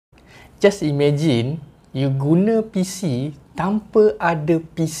Just imagine you guna PC tanpa ada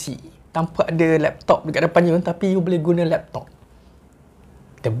PC, tanpa ada laptop dekat depan you, tapi you boleh guna laptop.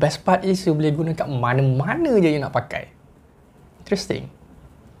 The best part is you boleh guna kat mana-mana je you nak pakai. Interesting.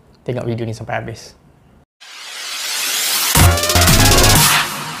 Tengok video ni sampai habis.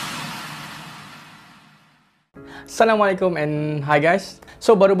 Assalamualaikum and hi guys.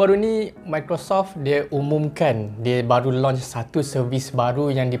 So baru-baru ni Microsoft dia umumkan, dia baru launch satu servis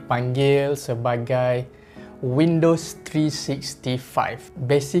baru yang dipanggil sebagai Windows 365.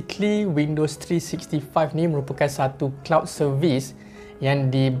 Basically Windows 365 ni merupakan satu cloud service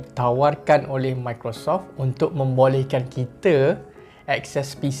yang ditawarkan oleh Microsoft untuk membolehkan kita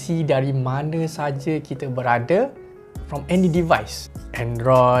akses PC dari mana saja kita berada, from any device,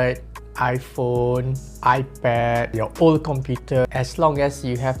 Android, iPhone, iPad, your old computer, as long as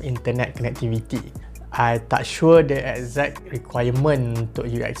you have internet connectivity. I tak sure the exact requirement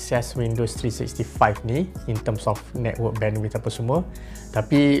untuk you access Windows 365 ni in terms of network bandwidth apa semua,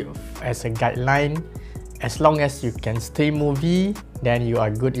 tapi as a guideline, as long as you can stream movie, then you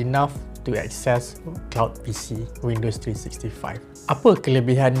are good enough to access cloud PC Windows 365. Apa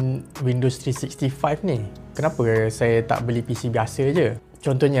kelebihan Windows 365 ni? Kenapa saya tak beli PC biasa je?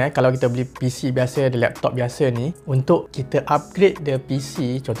 Contohnya, kalau kita beli PC biasa, ada laptop biasa ni, untuk kita upgrade the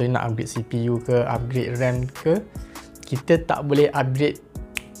PC, contohnya nak upgrade CPU ke, upgrade RAM ke, kita tak boleh upgrade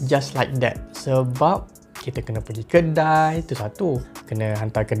just like that. Sebab kita kena pergi kedai, itu satu. Kena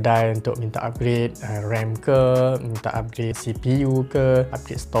hantar kedai untuk minta upgrade RAM ke, minta upgrade CPU ke,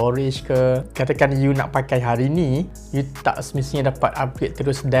 upgrade storage ke. Katakan you nak pakai hari ni, you tak semestinya dapat upgrade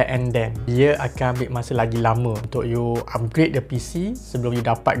terus there and then. Dia akan ambil masa lagi lama untuk you upgrade the PC sebelum you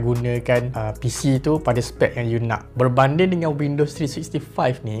dapat gunakan PC tu pada spek yang you nak. Berbanding dengan Windows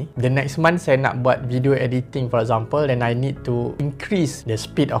 365 ni, the next month saya nak buat video editing for example, then I need to increase the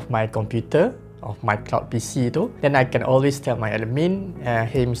speed of my computer, of my cloud PC tu, then I can always tell my admin,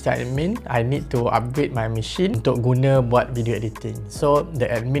 hey Mr. Admin, I need to upgrade my machine untuk guna buat video editing. So the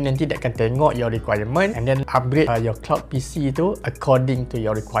admin nanti dia akan tengok your requirement and then upgrade your cloud PC tu according to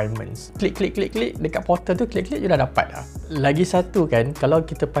your requirements. Klik dekat portal tu, klik you dah dapat dah. Lagi satu kan, kalau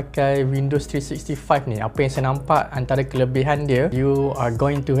kita pakai Windows 365 ni, apa yang saya nampak antara kelebihan dia, you are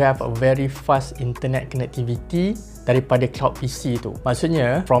going to have a very fast internet connectivity daripada cloud PC tu.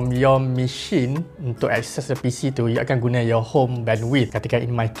 Maksudnya, from your machine untuk access the PC tu, you akan guna your home bandwidth. Katakan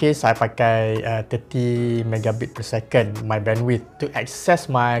in my case, saya pakai 30 megabit per second my bandwidth. To access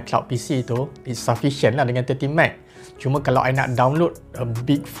my cloud PC tu, it's sufficient lah dengan 30 meg. Cuma kalau I nak download a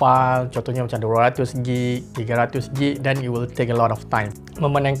big file, contohnya macam 200GB, 300GB, then it will take a lot of time.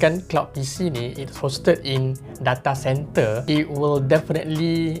 Memandangkan cloud PC ni, it's hosted in data center, it will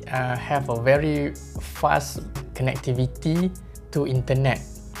definitely have a very fast connectivity to internet.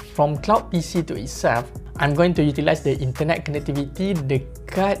 From cloud PC to itself, I'm going to utilize the internet connectivity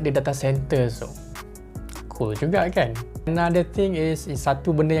dekat the data center. So cool juga kan? Another thing is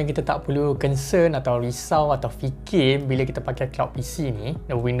satu benda yang kita tak perlu concern atau risau atau fikir bila kita pakai cloud PC ni,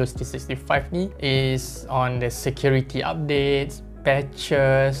 the Windows 365 ni, is on the security updates,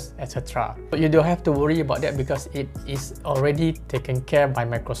 patches, etc. You don't have to worry about that because it is already taken care by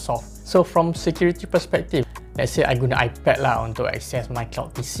Microsoft. So from security perspective, let's say I guna iPad lah untuk access my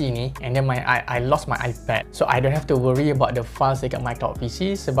cloud PC ni, and then I lost my iPad, so I don't have to worry about the files dekat my cloud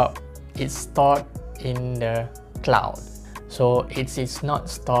PC sebab it's stored in the cloud. So it's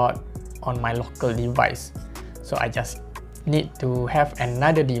not stored on my local device. So I just need to have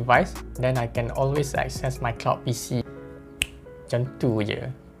another device, then I can always access my cloud PC. Macam tu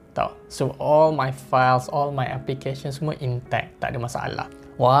je tau. So all my files, all my applications semua intact, tak ada masalah.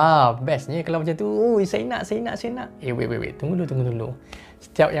 Wah, bestnya kalau macam tu. Saya nak. Wait. Tunggu dulu.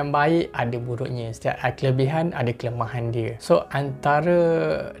 Setiap yang baik ada buruknya. Setiap kelebihan ada kelemahan dia. So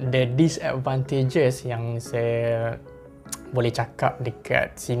antara the disadvantages yang saya boleh cakap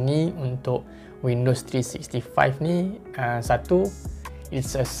dekat sini untuk Windows 365 ni, satu,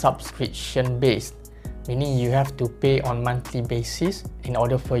 it's a subscription based, meaning you have to pay on monthly basis in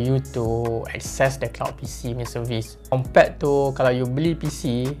order for you to access the cloud PC service. Compared to kalau you beli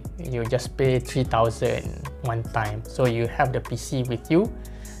PC, you just pay 3,000 one time, so you have the PC with you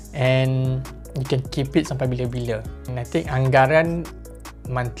and you can keep it sampai bila-bila. And I think anggaran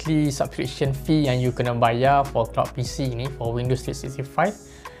monthly subscription fee yang you kena bayar for cloud PC ni, for Windows 365,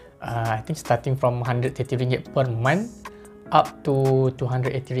 I think starting from RM130 per month up to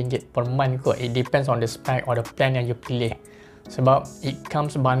RM280 per month kot. It depends on the spec or the plan yang you pilih. sebab it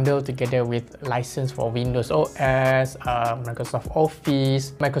comes bundled together with license for Windows OS, Microsoft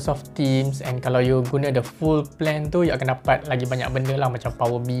Office, Microsoft Teams, and kalau you guna the full plan tu, you akan dapat lagi banyak benda lah macam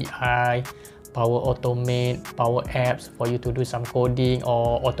Power BI, Power Automate, Power Apps for you to do some coding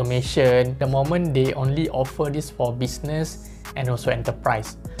or automation. The moment they only offer this for business and also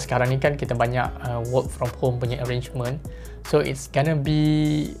enterprise. Sekarang ni kan kita banyak work from home punya arrangement, so it's gonna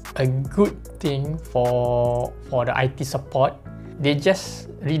be a good thing for the IT support. They just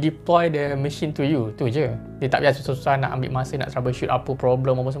redeploy the machine to you, tu je. Dia tak payah susah-susah nak ambil masa nak troubleshoot apa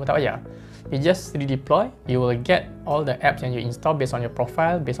problem apa semua, tak payah. They just redeploy, you will get all the apps yang you install based on your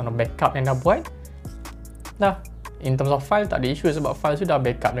profile, based on the backup yang dah buat. Dah, in terms of file tak ada issue sebab file sudah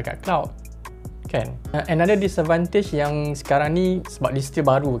backup dekat cloud. Kan? Another disadvantage yang sekarang ni sebab dia still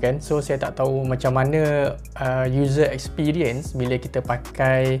baru kan, so saya tak tahu macam mana user experience bila kita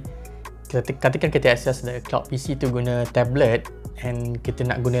pakai, katakan kita access the cloud PC tu guna tablet and kita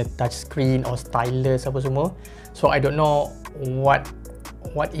nak guna touch screen or stylus apa semua. So I don't know what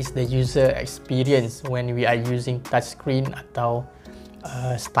is the user experience when we are using touch screen atau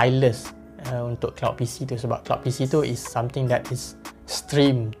stylus untuk cloud PC tu, sebab cloud PC tu is something that is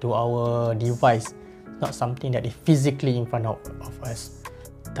stream to our device, not something that is physically in front of us.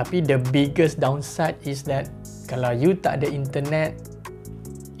 Tapi the biggest downside is that kalau you tak ada internet,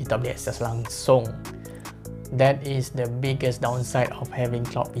 you tak boleh access langsung. That is the biggest downside of having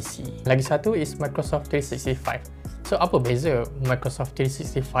cloud PC. Lagi satu is Microsoft 365. So apa beza Microsoft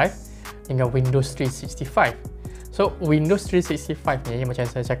 365 dengan Windows 365? So Windows 365 ni macam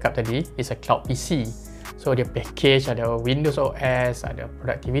saya cakap tadi is a cloud PC. So dia package, ada Windows OS, ada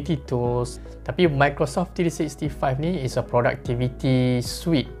productivity tools. Tapi Microsoft 365 ni is a productivity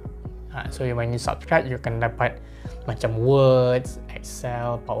suite. So when you subscribe, you akan dapat macam Word,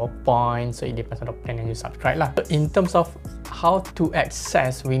 Excel, PowerPoint. So it depends on the plan yang you subscribe lah. So in terms of how to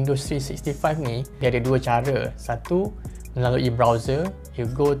access Windows 365 ni, dia ada dua cara. Satu, melalui browser. You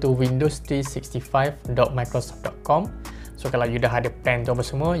go to windows365.microsoft.com. So kalau you dah ada plan tu apa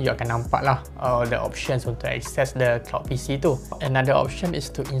semua, you akan nampak lah all the options untuk access the cloud PC tu. Another option is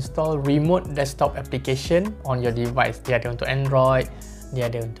to install remote desktop application on your device. Dia ada untuk Android, dia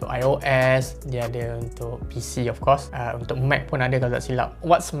ada untuk iOS, dia ada untuk PC of course. Untuk Mac pun ada kalau tak silap.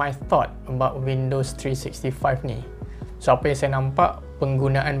 What's my thought about Windows 365 ni? So apa yang saya nampak,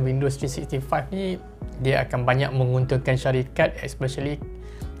 penggunaan Windows 365 ni dia akan banyak menguntungkan syarikat, especially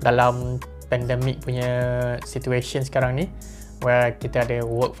dalam pandemic punya situation sekarang ni, where kita ada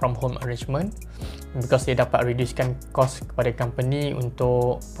work from home arrangement, because dia dapat reducekan cost kepada company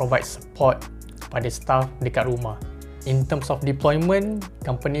untuk provide support kepada staff dekat rumah. In terms of deployment,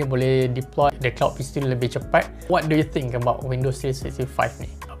 company boleh deploy the cloud PC lebih cepat. What do you think about Windows 365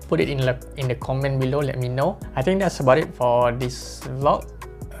 ni? Put it in the comment below, let me know. I think that's about it for this vlog.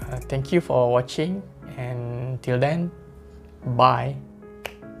 Thank you for watching, and till then, bye.